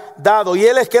sea dado. Y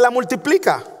Él es quien la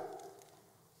multiplica.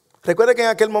 Recuerde que en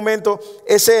aquel momento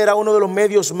ese era uno de los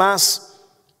medios más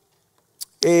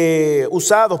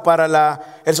usados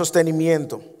para el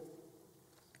sostenimiento.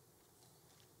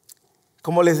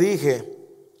 Como les dije,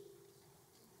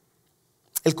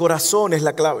 el corazón es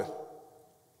la clave.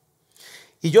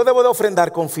 Y yo debo de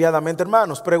ofrendar confiadamente,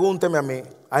 hermanos. Pregúnteme a mí.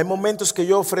 Hay momentos que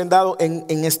yo he ofrendado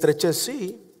en estrechez,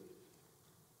 sí.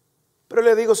 Pero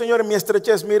le digo, Señor, en mi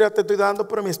estrechez, mira, te estoy dando,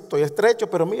 pero estoy estrecho,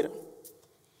 pero mira.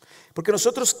 Porque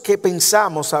nosotros que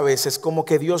pensamos a veces como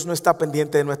que Dios no está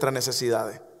pendiente de nuestras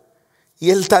necesidades.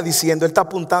 Y Él está diciendo, Él está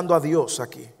apuntando a Dios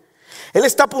aquí. Él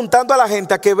está apuntando a la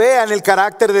gente a que vean el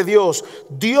carácter de Dios.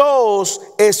 Dios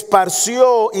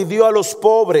esparció y dio a los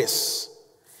pobres.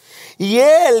 Y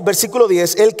Él, versículo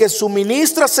 10, el que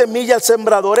suministra semilla al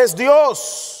sembrador es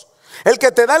Dios. El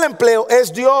que te da el empleo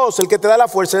es Dios. El que te da la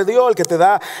fuerza es Dios. El que te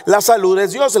da la salud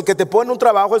es Dios. El que te pone un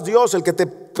trabajo es Dios. El que te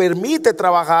permite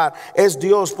trabajar es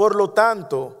Dios. Por lo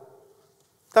tanto,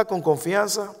 está con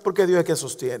confianza, porque Dios es quien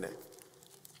sostiene.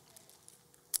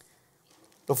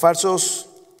 Los falsos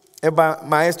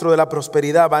maestros de la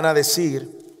prosperidad van a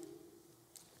decir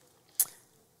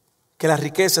que la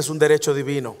riqueza es un derecho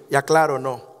divino. Y aclaro,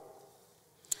 no.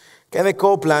 Kenneth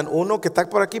Copeland, uno que está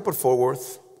por aquí por Fort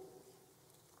Worth,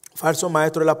 falso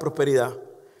maestro de la prosperidad,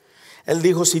 él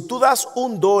dijo, si tú das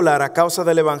 $1 a causa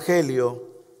del evangelio,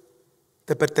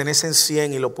 te pertenecen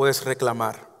 100 y lo puedes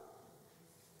reclamar.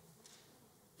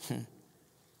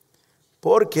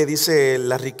 Porque, dice él,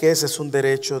 la riqueza es un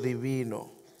derecho divino.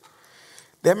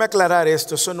 Déjame aclarar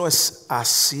esto, eso no es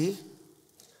así.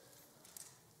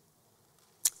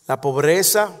 La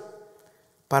pobreza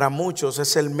para muchos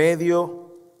es el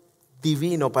medio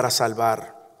divino para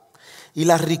salvar. Y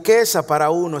la riqueza para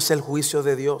uno es el juicio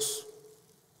de Dios.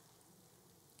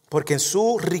 Porque en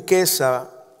su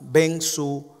riqueza ven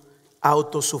su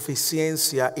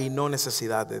autosuficiencia y no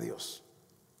necesidad de Dios.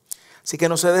 Así que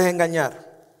no se deje engañar.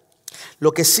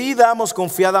 Lo que sí damos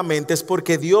confiadamente es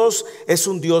porque Dios es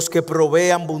un Dios que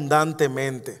provee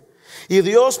abundantemente. Y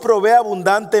Dios provee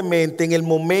abundantemente en el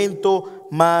momento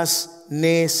más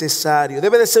necesario.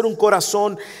 Debe de ser un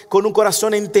corazón con un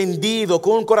corazón entendido,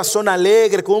 con un corazón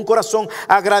alegre, con un corazón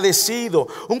agradecido.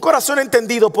 Un corazón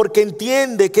entendido porque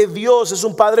entiende que Dios es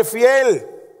un Padre fiel.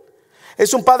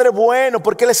 Es un Padre bueno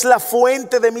porque Él es la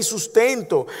fuente de mi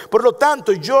sustento. Por lo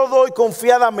tanto, yo doy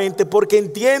confiadamente porque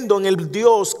entiendo en el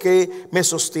Dios que me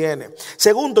sostiene.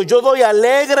 Segundo, yo doy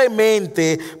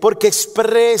alegremente porque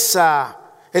expresa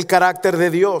el carácter de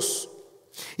Dios.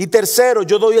 Y tercero,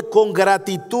 yo doy con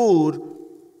gratitud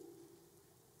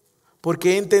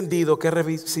porque he entendido que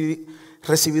he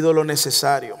recibido lo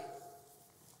necesario.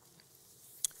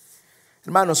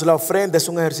 Hermanos, la ofrenda es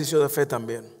un ejercicio de fe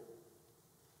también.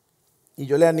 Y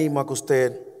yo le animo a que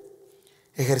usted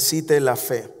ejercite la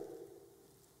fe.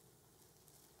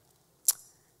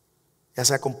 Ya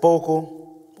sea con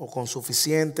poco o con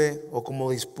suficiente o como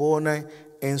dispone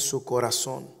en su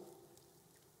corazón.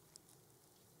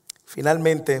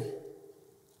 Finalmente,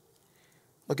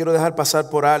 no quiero dejar pasar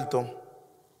por alto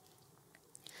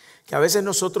que a veces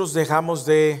nosotros dejamos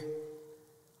de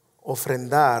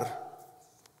ofrendar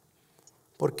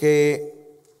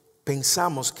porque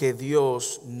pensamos que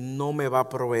Dios no me va a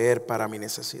proveer para mi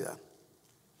necesidad.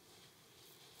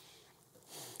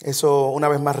 Eso una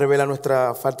vez más revela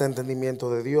nuestra falta de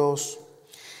entendimiento de Dios.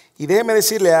 Y déjeme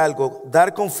decirle algo,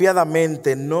 dar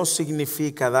confiadamente no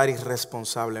significa dar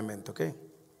irresponsablemente, ¿ok?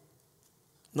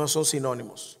 No son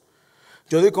sinónimos.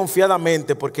 Yo doy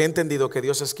confiadamente porque he entendido que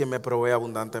Dios es quien me provee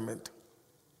abundantemente.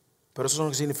 Pero eso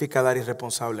no significa dar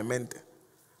irresponsablemente.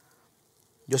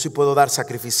 Yo sí puedo dar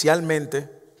sacrificialmente,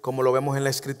 como lo vemos en la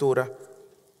Escritura,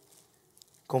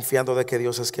 confiando de que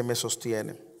Dios es quien me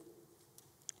sostiene.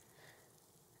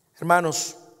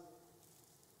 Hermanos,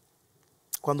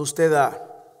 cuando usted da,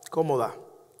 ¿cómo da?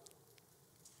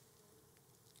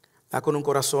 ¿Da con un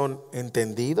corazón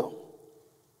entendido?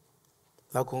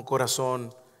 ¿Da con un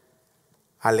corazón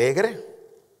alegre?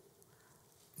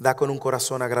 ¿Da con un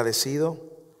corazón agradecido?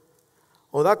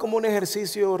 ¿O da como un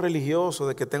ejercicio religioso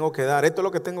de que tengo que dar? Esto es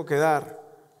lo que tengo que dar.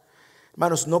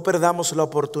 Hermanos, no perdamos la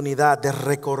oportunidad de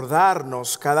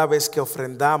recordarnos cada vez que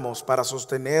ofrendamos para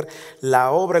sostener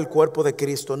la obra, el cuerpo de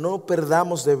Cristo. No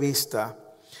perdamos de vista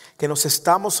que nos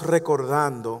estamos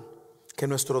recordando que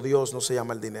nuestro Dios no se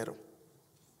llama el dinero.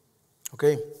 ¿Ok?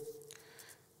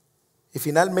 Y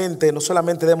finalmente, no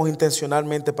solamente demos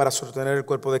intencionalmente para sostener el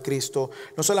cuerpo de Cristo,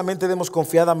 no solamente demos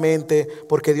confiadamente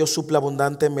porque Dios suple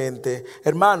abundantemente.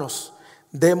 Hermanos,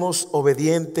 demos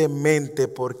obedientemente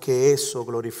porque eso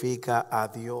glorifica a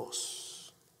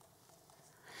Dios.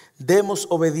 Demos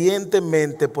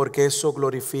obedientemente porque eso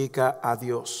glorifica a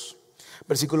Dios.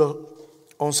 Versículos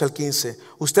 11 al 15.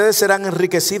 Ustedes serán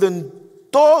enriquecidos en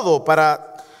todo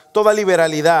para toda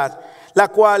liberalidad, la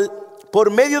cual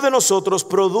por medio de nosotros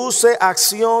produce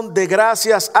acción de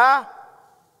gracias a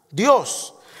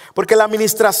Dios. Porque la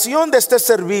administración de este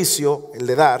servicio, el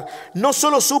de dar, no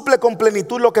solo suple con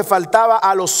plenitud lo que faltaba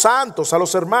a los santos, a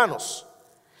los hermanos,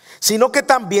 sino que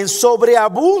también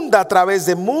sobreabunda a través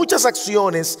de muchas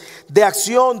acciones de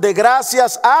acción de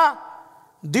gracias a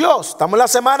Dios. Estamos en la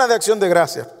semana de acción de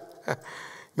gracias.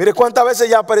 Mire cuántas veces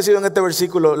ya ha aparecido en este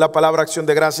versículo la palabra acción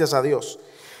de gracias a Dios.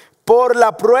 Por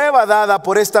la prueba dada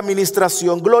por esta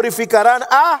administración, glorificarán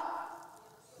a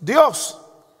Dios,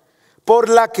 por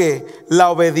la que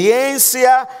la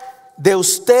obediencia de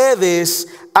ustedes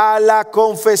a la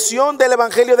confesión del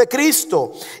Evangelio de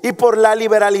Cristo y por la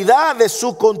liberalidad de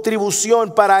su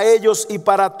contribución para ellos y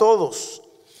para todos.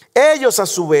 Ellos a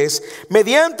su vez,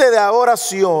 mediante la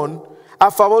oración a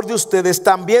favor de ustedes,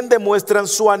 también demuestran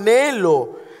su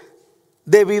anhelo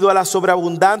debido a la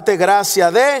sobreabundante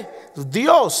gracia de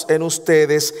Dios en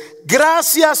ustedes.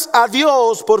 Gracias a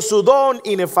Dios por su don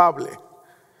inefable.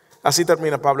 Así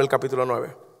termina Pablo el capítulo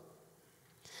 9.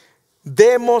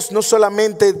 Demos no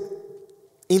solamente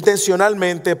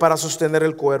intencionalmente para sostener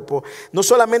el cuerpo, no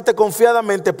solamente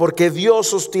confiadamente porque Dios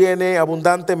sostiene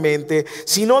abundantemente,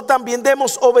 sino también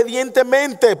demos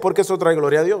obedientemente porque eso trae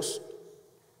gloria a Dios.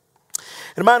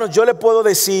 Hermanos, yo le puedo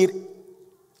decir,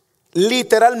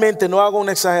 literalmente, no hago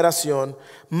una exageración,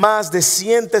 más de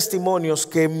 100 testimonios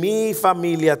que mi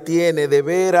familia tiene de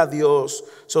ver a Dios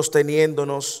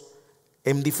sosteniéndonos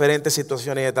en diferentes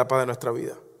situaciones y etapas de nuestra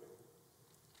vida.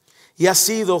 Y ha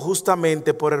sido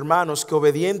justamente por hermanos que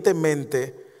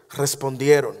obedientemente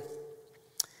respondieron.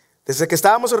 Desde que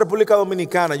estábamos en República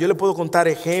Dominicana, yo le puedo contar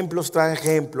ejemplos tras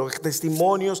ejemplos,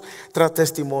 testimonios tras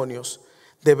testimonios,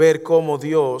 de ver cómo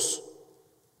Dios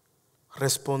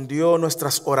respondió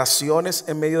nuestras oraciones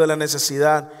en medio de la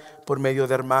necesidad por medio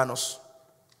de hermanos.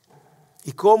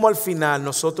 Y cómo al final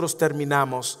nosotros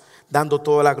terminamos dando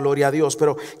toda la gloria a Dios.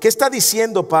 Pero ¿qué está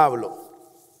diciendo Pablo?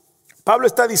 Pablo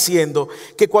está diciendo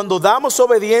que cuando damos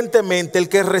obedientemente, el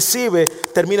que recibe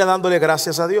termina dándole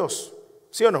gracias a Dios.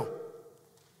 ¿Sí o no?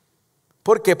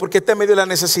 ¿Por qué? Porque está en medio de la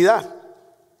necesidad.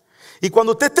 Y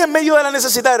cuando usted está en medio de la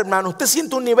necesidad, hermano, usted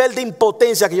siente un nivel de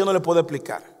impotencia que yo no le puedo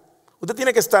explicar. Usted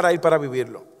tiene que estar ahí para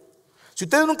vivirlo. Si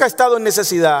usted nunca ha estado en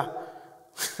necesidad,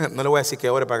 no le voy a decir que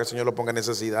ore para que el Señor lo ponga en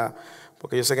necesidad,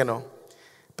 porque yo sé que no.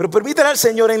 Pero permítale al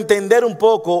Señor entender un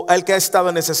poco al que ha estado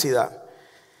en necesidad.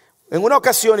 En una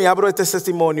ocasión, y abro este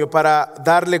testimonio para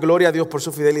darle gloria a Dios por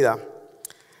su fidelidad,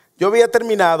 yo había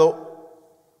terminado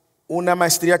una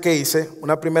maestría que hice,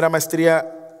 una primera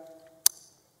maestría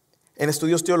en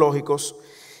estudios teológicos,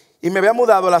 y me había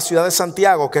mudado a la ciudad de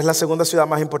Santiago, que es la segunda ciudad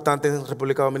más importante en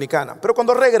República Dominicana. Pero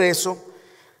cuando regreso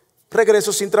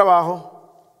sin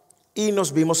trabajo y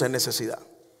nos vimos en necesidad.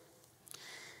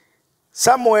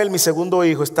 Samuel, mi segundo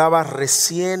hijo, estaba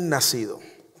recién nacido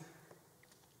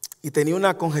y tenía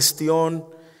una congestión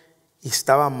y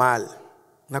estaba mal,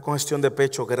 una congestión de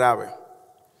pecho grave.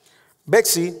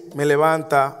 Bexy me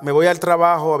levanta, me voy al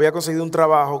trabajo, había conseguido un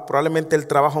trabajo, probablemente el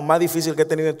trabajo más difícil que he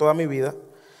tenido en toda mi vida.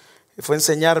 Fue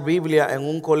enseñar Biblia en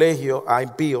un colegio a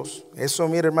impíos. Eso,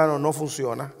 mire hermano, no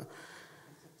funciona.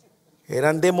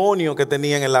 Eran demonios que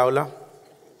tenía en el aula.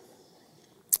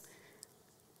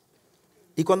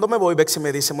 Y cuando me voy, Bexy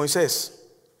me dice: Moisés,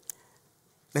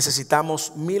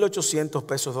 necesitamos 1,800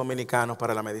 pesos dominicanos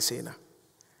para la medicina.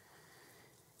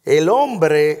 El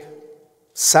hombre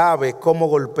sabe cómo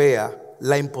golpea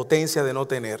la impotencia de no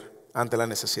tener ante la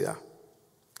necesidad.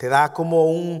 Te da como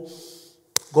un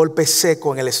golpe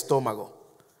seco en el estómago.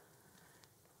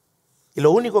 Y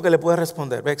lo único que le puede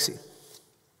responder: Bexy,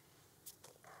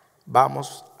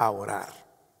 vamos a orar.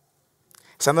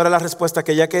 Esa no era la respuesta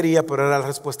que ella quería, pero era la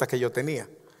respuesta que yo tenía.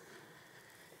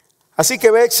 Así que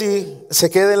Betsy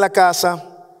se queda en la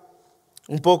casa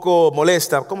un poco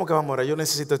molesta. ¿Cómo que vamos ahora? Yo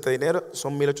necesito este dinero.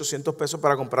 Son 1,800 pesos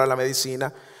para comprar la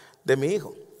medicina de mi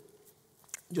hijo.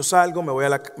 Yo salgo, me voy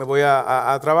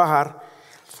a trabajar.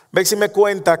 Betsy me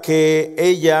cuenta que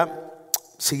ella,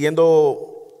 siguiendo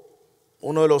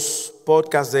uno de los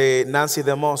podcasts de Nancy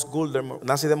DeMoss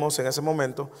en ese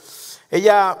momento,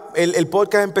 el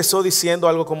podcast empezó diciendo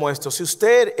algo como esto: si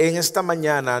usted en esta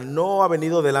mañana no ha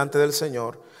venido delante del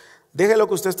Señor, deje lo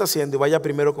que usted está haciendo y vaya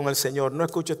primero con el Señor. No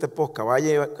escuche este podcast,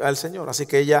 vaya al Señor. Así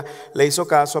que ella le hizo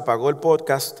caso, apagó el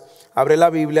podcast, abre la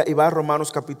Biblia y va a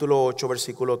Romanos capítulo 8,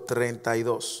 versículo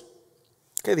 32.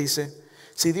 ¿Qué dice?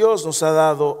 Si Dios nos ha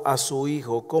dado a su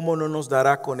Hijo, ¿cómo no nos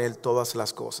dará con Él todas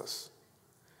las cosas?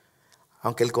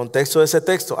 Aunque el contexto de ese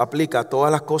texto aplica a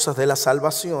todas las cosas de la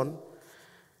salvación,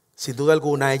 sin duda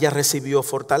alguna ella recibió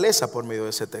fortaleza por medio de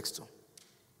ese texto.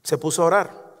 Se puso a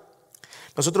orar.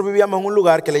 Nosotros vivíamos en un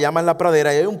lugar que le llaman La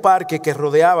Pradera y hay un parque que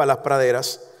rodeaba las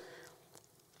praderas.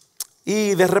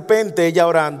 Y de repente ella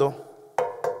orando,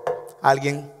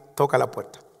 alguien toca la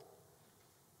puerta.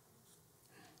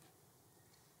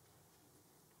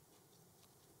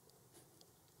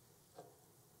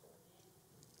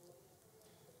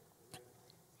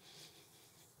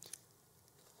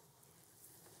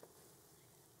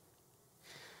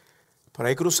 Por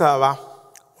ahí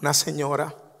cruzaba una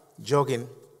señora jogging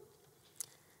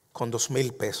con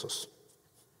 2,000 pesos.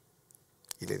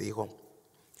 Y le dijo: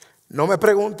 no me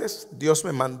preguntes, Dios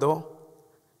me mandó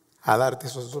a darte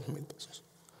esos 2,000 pesos.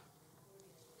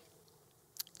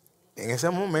 En ese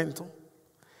momento,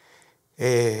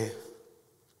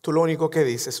 tú lo único que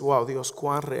dices: wow, Dios,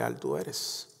 cuán real tú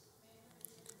eres.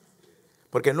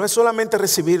 Porque no es solamente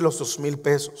recibir los 2,000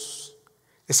 pesos,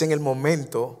 es en el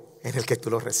momento en el que tú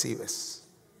lo recibes.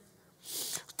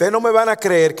 Ustedes no me van a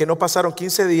creer que no pasaron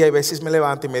 15 días y a veces me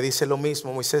levanto y me dice lo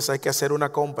mismo: Moisés, hay que hacer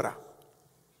una compra,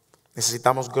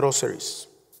 necesitamos groceries.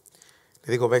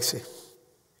 Le digo: Betsy,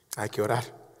 hay que orar.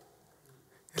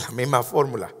 Es la misma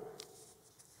fórmula.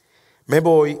 Me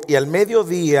voy y al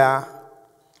mediodía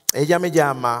ella me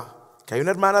llama que hay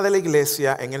una hermana de la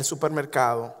iglesia en el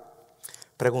supermercado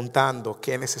preguntando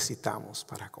qué necesitamos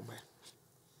para comer.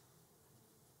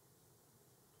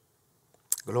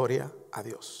 Gloria a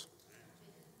Dios.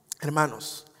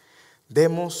 Hermanos,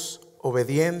 demos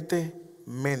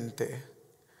obedientemente,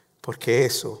 porque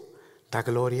eso da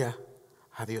gloria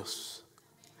a Dios.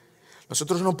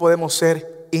 Nosotros no podemos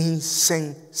ser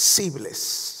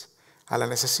insensibles a la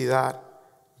necesidad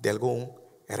de algún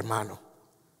hermano.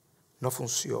 No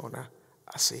funciona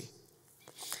así.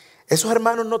 Esos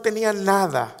hermanos no tenían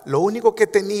nada. Lo único que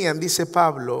tenían, dice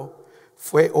Pablo,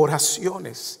 fue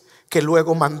oraciones que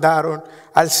luego mandaron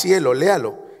al cielo.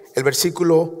 Léalo, el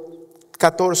versículo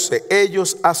 14.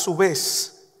 Ellos a su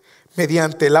vez,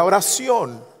 mediante la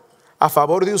oración a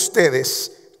favor de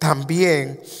ustedes,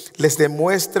 también les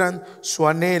demuestran su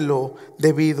anhelo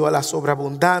debido a la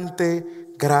sobreabundante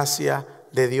gracia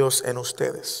de Dios en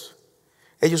ustedes.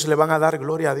 Ellos le van a dar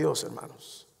gloria a Dios,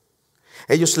 hermanos.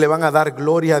 Ellos le van a dar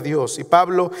gloria a Dios. Y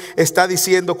Pablo está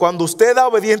diciendo: cuando usted da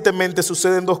obedientemente,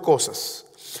 suceden dos cosas.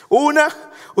 Una,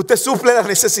 usted suple la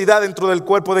necesidad dentro del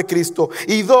cuerpo de Cristo.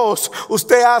 Y dos,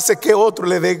 usted hace que otro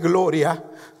le dé gloria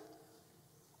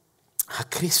a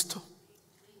Cristo.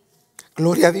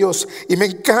 Gloria a Dios. Y me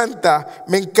encanta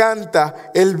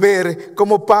el ver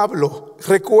cómo Pablo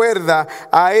recuerda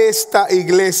a esta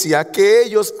iglesia que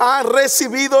ellos han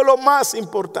recibido lo más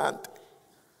importante.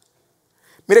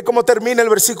 Mire cómo termina el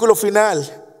versículo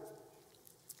final.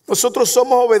 Nosotros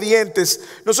somos obedientes,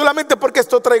 no solamente porque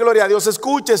esto trae gloria a Dios.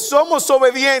 Escuche, somos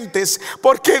obedientes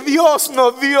porque Dios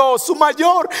nos dio su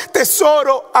mayor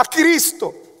tesoro, a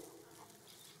Cristo.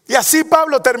 Y así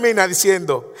Pablo termina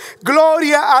diciendo: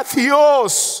 gloria a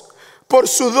Dios por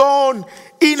su don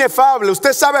inefable.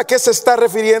 ¿Usted sabe a qué se está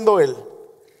refiriendo él?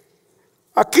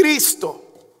 A Cristo.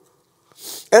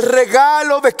 El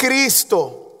regalo de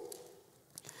Cristo.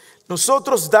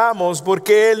 Nosotros damos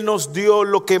porque Él nos dio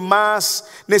lo que más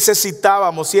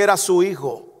necesitábamos, y era su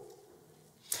Hijo.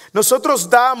 Nosotros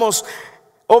damos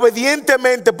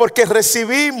obedientemente porque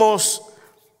recibimos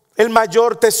el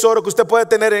mayor tesoro que usted puede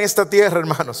tener en esta tierra,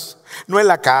 hermanos. No es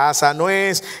la casa, no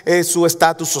es su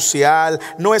estatus social,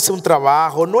 no es un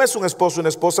trabajo, no es un esposo o una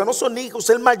esposa, no son hijos.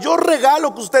 El mayor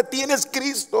regalo que usted tiene es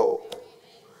Cristo.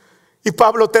 Y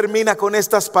Pablo termina con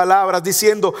estas palabras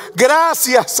diciendo: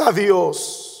 gracias a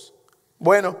Dios.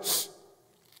 Bueno,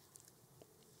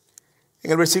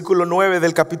 en el versículo 9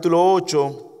 del capítulo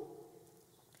 8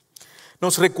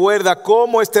 nos recuerda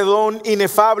cómo este don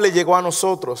inefable llegó a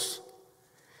nosotros.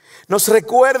 Nos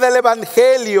recuerda el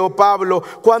Evangelio, Pablo,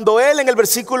 cuando él en el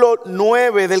versículo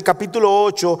 9 del capítulo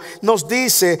 8 nos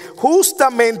dice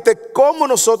justamente cómo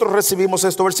nosotros recibimos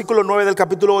esto. Versículo 9 del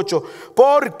capítulo 8.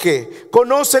 Porque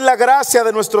conocen la gracia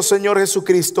de nuestro Señor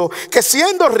Jesucristo, que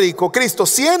siendo rico, Cristo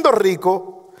siendo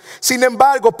rico, sin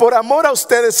embargo, por amor a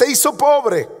ustedes se hizo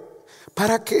pobre.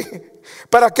 ¿Para qué?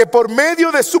 Para que por medio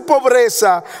de su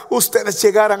pobreza ustedes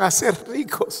llegaran a ser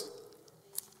ricos.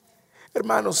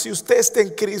 Hermanos, si usted está en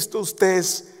Cristo, usted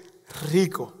es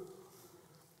rico.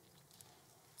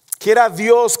 Quiera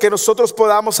Dios que nosotros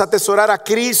podamos atesorar a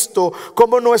Cristo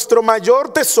como nuestro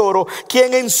mayor tesoro,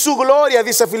 quien en su gloria,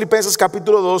 dice Filipenses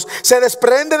capítulo 2, se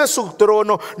desprende de su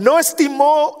trono, no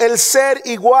estimó el ser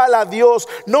igual a Dios,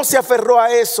 no se aferró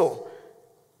a eso,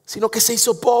 sino que se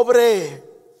hizo pobre,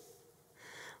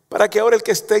 para que ahora el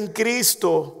que esté en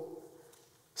Cristo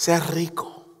sea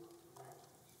rico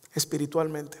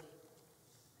espiritualmente.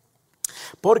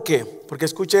 ¿Por qué? Porque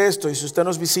escuche esto, y si usted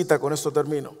nos visita, con esto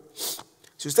termino.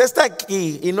 Si usted está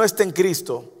aquí y no está en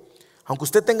Cristo, aunque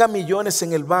usted tenga millones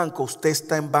en el banco, usted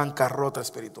está en bancarrota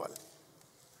espiritual.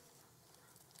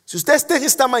 Si usted está en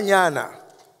esta mañana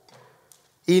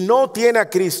y no tiene a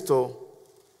Cristo,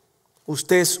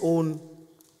 usted es un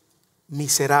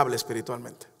miserable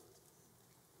espiritualmente.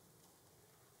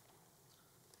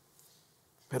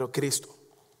 Pero Cristo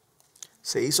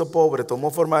se hizo pobre,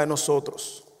 tomó forma de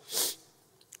nosotros,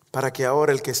 para que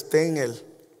ahora el que esté en Él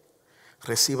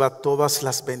reciba todas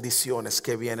las bendiciones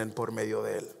que vienen por medio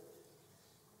de Él.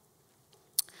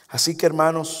 Así que,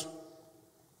 hermanos,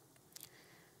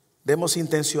 demos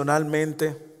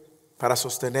intencionalmente para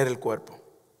sostener el cuerpo.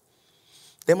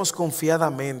 Demos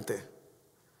confiadamente,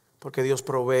 porque Dios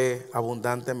provee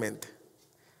abundantemente.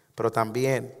 Pero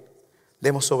también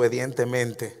demos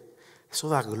obedientemente. Eso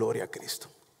da gloria a Cristo.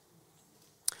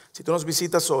 Si tú nos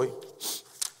visitas hoy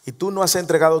y tú no has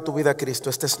entregado tu vida a Cristo,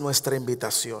 esta es nuestra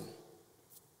invitación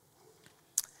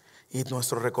y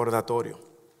nuestro recordatorio.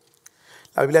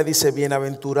 La Biblia dice: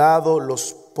 bienaventurados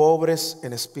los pobres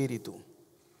en espíritu,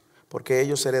 porque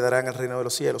ellos heredarán el reino de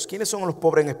los cielos. ¿Quiénes son los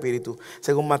pobres en espíritu?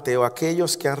 Según Mateo,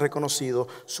 aquellos que han reconocido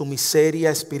su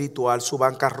miseria espiritual, su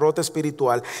bancarrota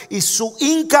espiritual y su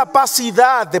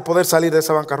incapacidad de poder salir de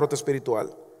esa bancarrota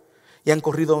espiritual, y han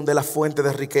corrido donde la fuente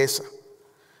de riqueza,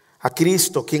 a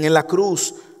Cristo, quien en la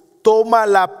cruz toma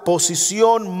la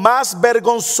posición más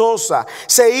vergonzosa,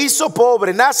 se hizo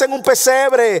pobre, nace en un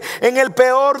pesebre, en el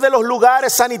peor de los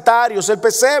lugares sanitarios. El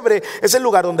pesebre es el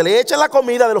lugar donde le echan la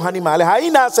comida de los animales.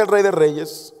 Ahí nace el Rey de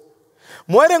Reyes.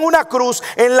 Muere en una cruz,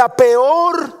 en la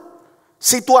peor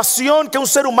situación que un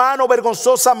ser humano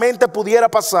vergonzosamente pudiera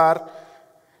pasar.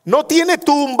 No tiene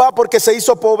tumba porque se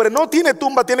hizo pobre, no tiene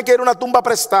tumba, tiene que ir a una tumba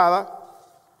prestada.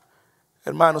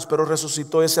 Hermanos, pero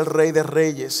resucitó, es el Rey de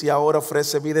Reyes y ahora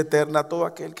ofrece vida eterna a todo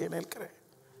aquel que en Él cree.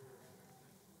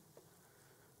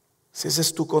 Si esa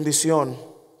es tu condición,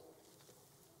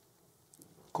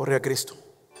 corre a Cristo.